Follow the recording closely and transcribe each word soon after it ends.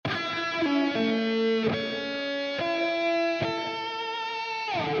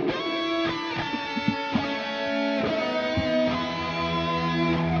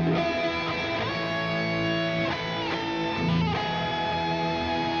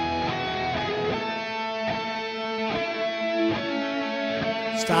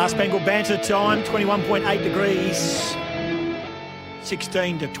Star Spangled Banter time, 21.8 degrees,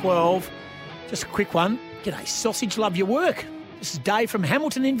 16 to 12. Just a quick one. G'day, sausage, love your work. This is Dave from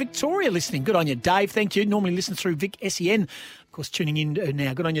Hamilton in Victoria listening. Good on you, Dave. Thank you. Normally listen through Vic SEN. Of course, tuning in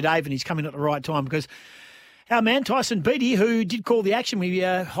now. Good on you, Dave, and he's coming at the right time because our man, Tyson Beattie, who did call the action, we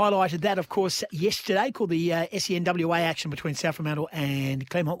highlighted that, of course, yesterday, called the SENWA action between South Fremantle and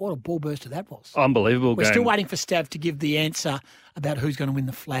Claremont. What a ball burster that was. Unbelievable We're game. still waiting for Stav to give the answer about who's going to win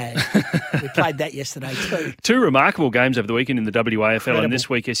the flag. We played that yesterday too. Two remarkable games over the weekend in the WAFL, Incredible. and this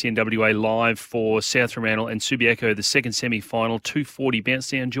week SENWA live for South Fremantle and Subiaco, the second semi-final, 2:40 bounce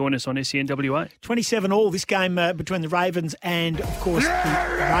down. Join us on SENWA. 27 all, this game between the Ravens and, of course,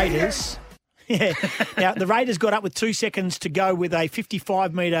 the Raiders. Yeah. Now, the Raiders got up with 2 seconds to go with a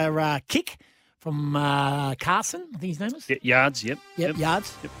 55-metre kick from Carson, I think his name is. Yards, yep.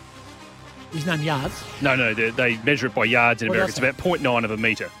 Yards. Yep. His name Yards. No, they measure it by yards in What America. did I It's about 0.9 of a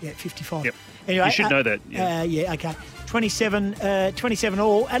metre. Yeah, 55. Yep. Anyway, You should know that. Yeah, okay. 27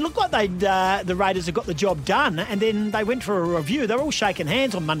 all. And looked like the Raiders have got the job done. And then they went for a review. They were all shaking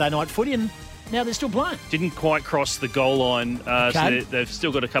hands on Monday Night Footy, and now they're still playing. Didn't quite cross the goal line, Okay. so they've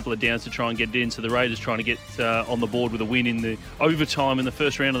still got a couple of downs to try and get it in. So the Raiders trying to get on the board with a win in the overtime in the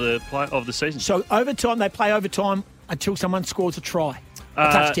first round of the season. So overtime, they play overtime until someone scores a try. A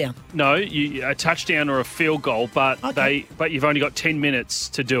touchdown. No, a touchdown or a field goal, but you've only got 10 minutes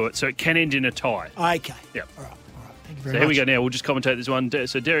to do it, so it can end in a tie. Okay. Yep. All right. Thank you So very here much. we go now. We'll just commentate this one.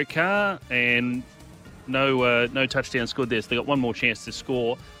 So Derek Carr and no touchdown scored there, so they got one more chance to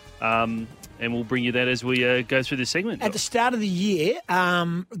score. And we'll bring you that as we go through this segment. At the start of the year,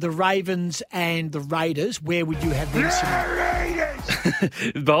 the Ravens and the Raiders, where would you have them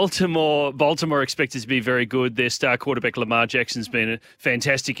sitting? Baltimore expected to be very good. Their star quarterback Lamar Jackson's been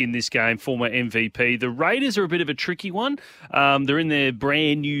fantastic in this game, former MVP. The Raiders are a bit of a tricky one. They're in their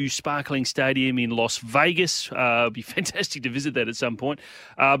brand new sparkling stadium in Las Vegas. It'll be fantastic to visit that at some point.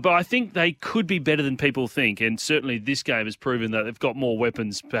 But I think they could be better than people think, and certainly this game has proven that they've got more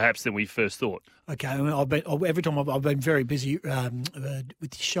weapons perhaps than we first thought. Okay, I mean, every time I've been very busy with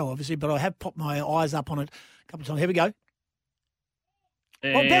the show, obviously, but I have popped my eyes up on it a couple of times. Here we go.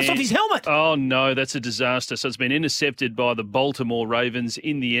 Oh, bounced off his helmet. Oh, no, that's a disaster. So it's been intercepted by the Baltimore Ravens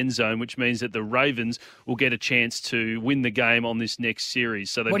in the end zone, which means that the Ravens will get a chance to win the game on this next series.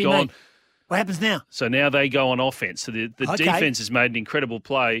 So they've What do you gone. mean? What happens now? So now they go on offense. So the defense has made an incredible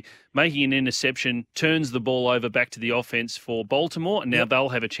play, making an interception, turns the ball over back to the offense for Baltimore, and now they'll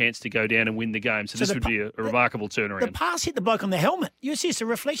have a chance to go down and win the game. So this would be a remarkable turnaround. The pass hit the bloke on the helmet. You see, it's a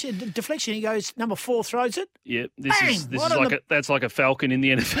deflection. He goes, number 4 throws it. Yeah, Bang! That's like a falcon in the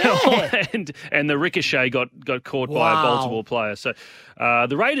NFL, Yeah. and the ricochet got caught by a Baltimore player. So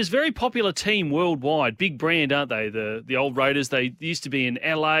the Raiders, very popular team worldwide, big brand, aren't they? The old Raiders, they used to be in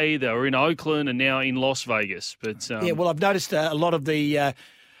LA, they were in Oakland, and now in Las Vegas. But Yeah, well, I've noticed a lot of the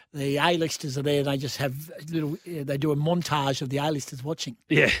A-listers are there. They just have they do a montage of the A-listers watching.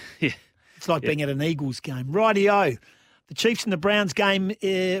 yeah. It's like being at an Eagles game. Rightio. The Chiefs and the Browns game.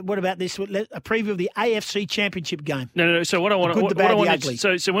 What about this? A preview of the AFC Championship game. No. So what I want The good, the bad, the to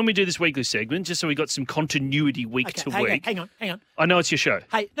ugly. so when we do this weekly segment, just so we got some continuity week to week. Hang on. I know it's your show.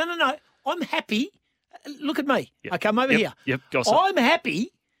 Hey, no. I'm happy. Look at me. Yep. Okay, I'm over here. Yep, gossip. I'm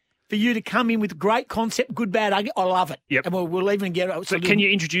happy for you to come in with great concept, good, bad, ugly. I love it. Yep. And we'll even get it. So can you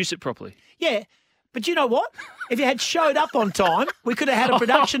introduce it properly? Yeah. But you know what? If you had showed up on time, we could have had a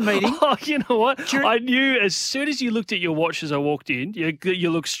production meeting. Oh, you know what? I knew as soon as you looked at your watch as I walked in, you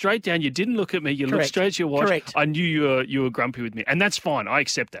looked straight down. You didn't look at me. You looked straight at your watch. Correct. I knew you were grumpy with me, and that's fine. I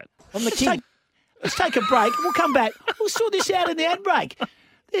accept that. I'm the king. Let's take a break. We'll come back. We'll sort this out in the ad break.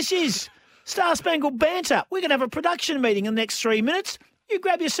 This is Star Spangled Banter. We're going to have a production meeting in the next 3 minutes. You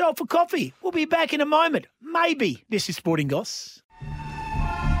grab yourself a coffee. We'll be back in a moment. Maybe. This is Sporting Goss.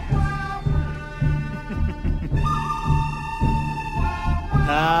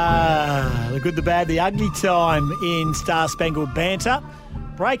 The good, the bad, the ugly time in Star Spangled Banter.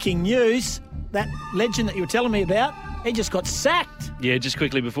 Breaking news, that legend that you were telling me about, he just got sacked. Yeah, just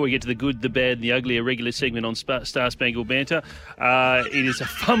quickly before we get to the good, the bad, and the ugly, a regular segment on Star Spangled Banter. It is a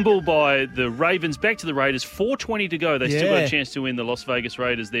fumble by the Ravens. Back to the Raiders, 4:20 to go. They still got a chance to win. The Las Vegas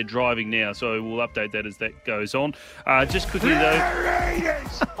Raiders, they're driving now, so we'll update that as that goes on. Just quickly,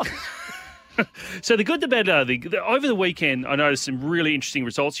 though. So the good, the bad, over the weekend, I noticed some really interesting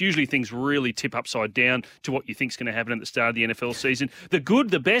results. Usually things really tip upside down to what you think is going to happen at the start of the NFL season. The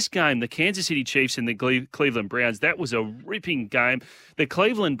good, the best game, the Kansas City Chiefs and the Cleveland Browns, that was a ripping game. The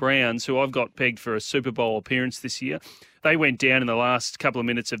Cleveland Browns, who I've got pegged for a Super Bowl appearance this year, They went down in the last couple of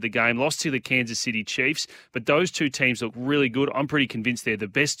minutes of the game, lost to the Kansas City Chiefs, but those two teams look really good. I'm pretty convinced they're the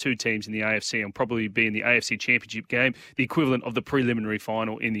best two teams in the AFC and probably be in the AFC Championship game, the equivalent of the preliminary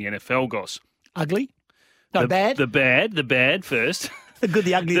final in the NFL, Goss. Ugly? No, bad? The bad first. The good,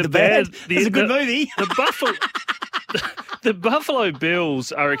 the ugly, the bad. It's a good movie. The Buffalo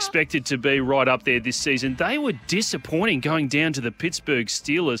Bills are expected to be right up there this season. They were disappointing going down to the Pittsburgh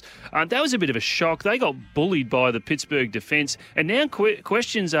Steelers. That was a bit of a shock. They got bullied by the Pittsburgh defense. And now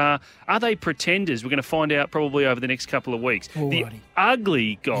questions are they pretenders? We're going to find out probably over the next couple of weeks. Alrighty. The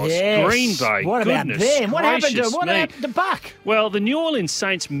ugly, Goss, yes. Green Bay. What about them? What happened to Buck? Well, the New Orleans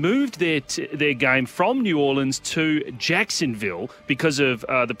Saints moved their game from New Orleans to Jacksonville because of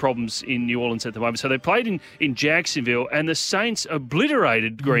the problems in New Orleans at the moment. So they played in Jacksonville, and the Saints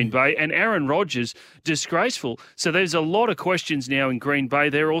obliterated Green Bay, and Aaron Rodgers, disgraceful. So there's a lot of questions now in Green Bay.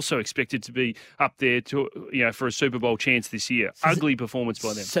 They're also expected to be up there for a Super Bowl chance this year. Ugly performance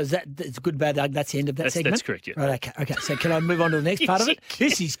by them. So that's good, bad, ugly. That's the end of that segment? That's correct, yeah. Right, okay. So can I move on to the next part of it?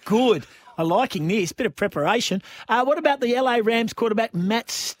 This is good. I'm liking this. Bit of preparation. What about the LA Rams quarterback,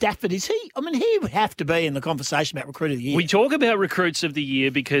 Matt Stafford? Is he? I mean, he would have to be in the conversation about recruit of the year. We talk about recruits of the year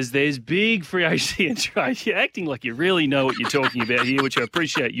because there's big free agency and trade. You're acting like you really know what you're talking about here, which I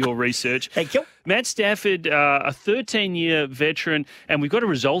appreciate your research. Thank you. Matt Stafford, a 13-year veteran, and we've got a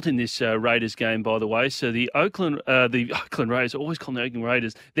result in this Raiders game, by the way. So the Oakland Raiders, always call them the Oakland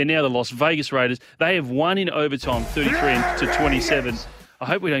Raiders, they're now the Las Vegas Raiders. They have won in overtime, 33-27. I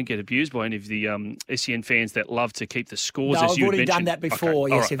hope we don't get abused by any of the SEN fans that love to keep the scores. No, as I've you already mentioned. done that before.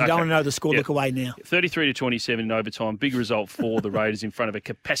 Okay. Yes, right. if you don't want to know the score, look away now. 33-27 in overtime. Big result for the Raiders in front of a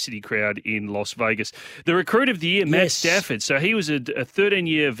capacity crowd in Las Vegas. The recruit of the year, Matt Stafford. So he was a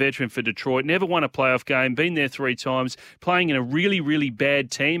 13-year veteran for Detroit, never won a playoff game, been there 3 times, playing in a really, really bad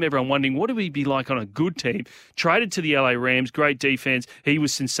team. Everyone wondering, what would he be like on a good team? Traded to the LA Rams, great defense. He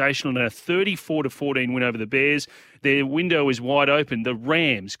was sensational in a 34-14 win over the Bears. Their window is wide open. The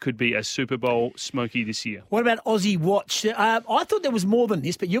Rams could be a Super Bowl smoky this year. What about Aussie Watch? I thought there was more than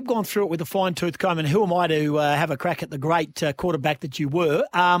this, but you've gone through it with a fine-tooth comb, and who am I to have a crack at the great quarterback that you were?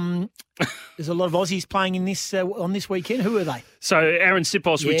 There's a lot of Aussies playing in this on this weekend. Who are they? So Aaron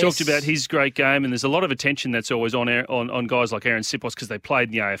Sipos, we talked about his great game, and there's a lot of attention that's always on guys like Aaron Sipos because they played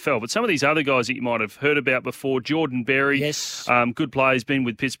in the AFL. But some of these other guys that you might have heard about before, Jordan Berry, good player, he's been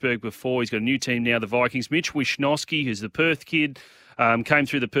with Pittsburgh before. He's got a new team now, the Vikings. Mitch Wishnowsky, who's the Perth kid, came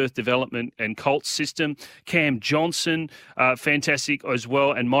through the Perth development and Colts system. Cam Johnson, fantastic as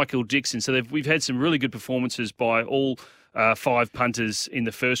well, and Michael Dixon. So we've had some really good performances by all 5 punters in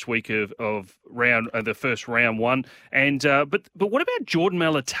the first week of the first round one. And but what about Jordan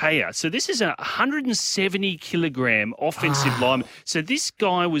Malatea? So this is a 170 kilogram offensive lineman. So this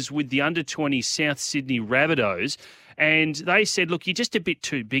guy was with the under-20 South Sydney Rabbitohs, and they said, look, you're just a bit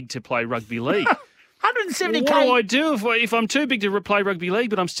too big to play rugby league. 170K. What do I do if I'm too big to play rugby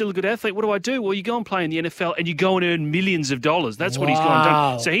league, but I'm still a good athlete? What do I do? Well, you go and play in the NFL and you go and earn millions of dollars. That's what he's gone and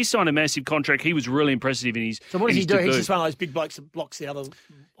done. So he signed a massive contract. He was really impressive in his So what does he do? debut. He's just one of those big blokes that blocks the other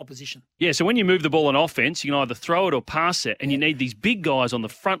opposition. Yeah, so when you move the ball on offense, you can either throw it or pass it, and you need these big guys on the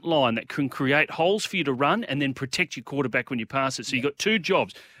front line that can create holes for you to run and then protect your quarterback when you pass it. So you've got 2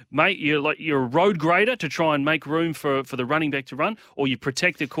 jobs. Mate, you're a road grader to try and make room for the running back to run, or you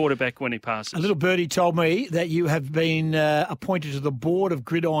protect the quarterback when he passes. A little birdie told me that you have been appointed to the board of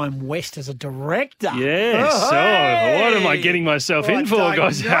Gridiron West as a director. Yes. Oh, what am I getting myself in for,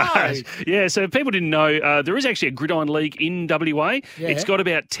 guys? Yeah, so if people didn't know, there is actually a Gridiron League in WA. Yeah. It's got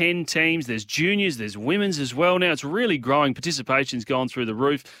about 10 teams. There's juniors, there's women's as well now. It's really growing. Participation's gone through the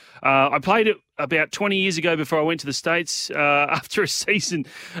roof. I played it about 20 years ago before I went to the States. After a season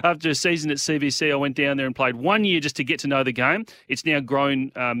at CBC, I went down there and played 1 year just to get to know the game. It's now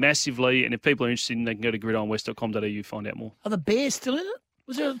grown massively, and if people are interested, they can go to gridironwest.com.au, find out more. Are the Bears still in it?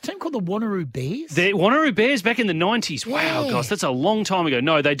 Was there a team called the Wanneroo Bears? The Wanneroo Bears back in the 90s. Wow, gosh, that's a long time ago.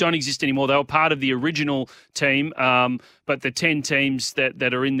 No, they don't exist anymore. They were part of the original team, but the 10 teams that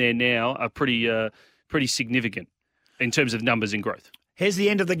are in there now are pretty significant in terms of numbers and growth. Here's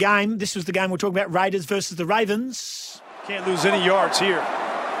the end of the game. This was the game we're talking about, Raiders versus the Ravens. Can't lose any yards here.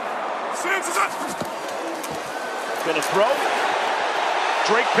 Going to throw.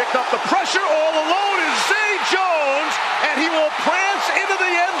 Drake picked up the pressure. All alone is Zay Jones, and he will prance into the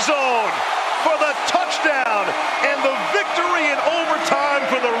end zone for the touchdown and the victory in overtime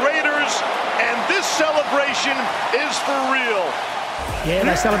for the Raiders. And this celebration is for real. Yeah,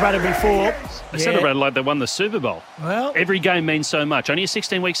 they celebrated before. They celebrated like they won the Super Bowl. Well, every game means so much. Only a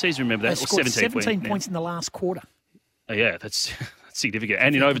 16-week season, remember that? They scored 17 points in the last quarter. Oh, yeah, that's significant.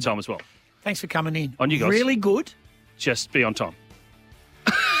 And in overtime as well. Thanks for coming in. On you guys. Really good. Just be on time.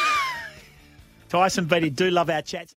 Tyson, Beattie, do love our chats.